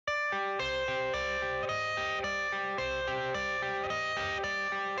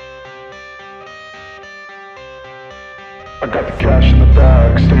I got the cash in the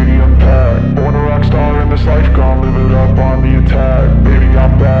bag, stadium packed. Born a rock star in this life, gonna live it up on the attack. Baby,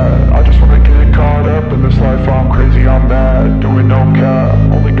 I'm bad, I just wanna get caught up in this life. I'm crazy, I'm mad, doing no cap.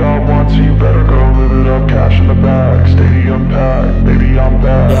 Only God wants, so you better go live it up. Cash in the bag, stadium packed. Baby, I'm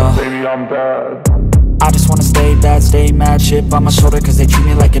bad, yeah. Baby, I'm bad. I just wanna stay bad, stay mad. Chip on my shoulder cause they treat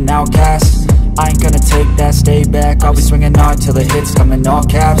me like an outcast. I ain't gonna take that, stay back. I'll be swinging hard till the hits come in all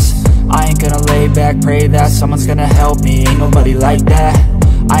caps. I ain't gonna lay back, pray that someone's gonna help me. Ain't nobody like that.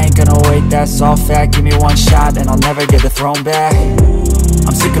 I ain't gonna wait, that's all fact. Give me one shot and I'll never get the throne back.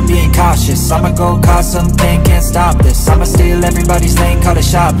 I'm sick of being cautious, I'ma go cause something, can't stop this. I'ma steal everybody's lane, call it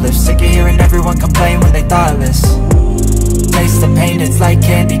shoplift. Sick of hearing everyone complain when they thoughtless. Taste the pain, it's like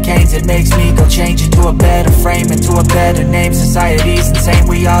candy canes. It makes me go change into a better frame, into a better name. Society's insane,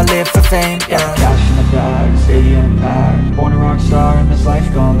 we all live for fame, yeah. Cash in the bag, stadium packed. Born a rock star in this life,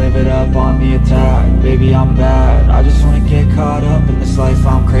 gonna live it up on the attack. Baby, I'm bad, I just wanna get caught up in this life.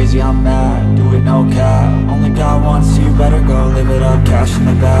 I'm crazy, I'm mad, do it no cap. Only God wants, so you better go live it up. Cash in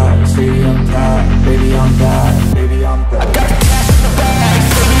the bag, stadium packed. Baby, I'm bad, baby, I'm bad. I got the cash in the bag,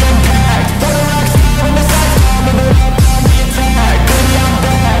 stadium packed. Born a rock star in this life, gonna live it up. Baby, I'm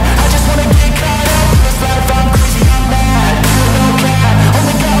bad, I just wanna get caught up in this life. I'm crazy, I'm mad, do it no cap.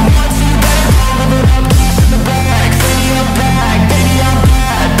 Only God wants, so you better go live it up. Cash in the bag, stadium packed. Baby, I'm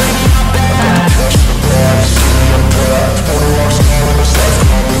bad, baby, I'm bad. Cash in the bag, stadium packed. Born a rock star in this life,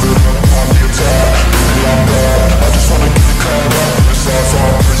 gonna live it up on the attack. Baby, I'm bad, I just wanna get caught up in this life.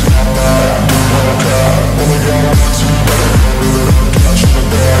 I'm crazy, I'm mad, do it no cap. Only God wants, so you better go live it up. Cash in the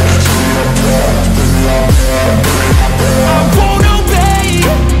bag, stadium packed. Baby, I'm bad, baby, I'm bad. I won't obey.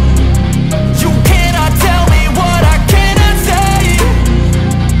 You cannot tell me what I cannot say.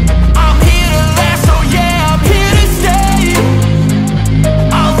 I'm here to last, so yeah, I'm here to stay.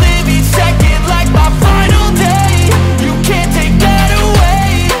 I'll live each second like my final day. You can't take that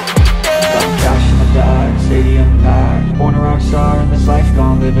away, yeah. Cash in the bag, stadium packed. Born a rock star in this life,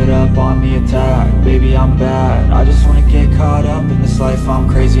 gonna live it up on the attack. Baby, I'm bad, I just wanna get caught up in this life. I'm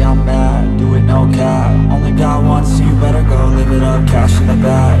crazy, I'm mad, do it no cap. Only God wants, so you better go live it up. Cash in the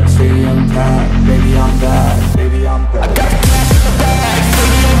bag, stadium packed. Baby, I'm bad, baby, I'm bad.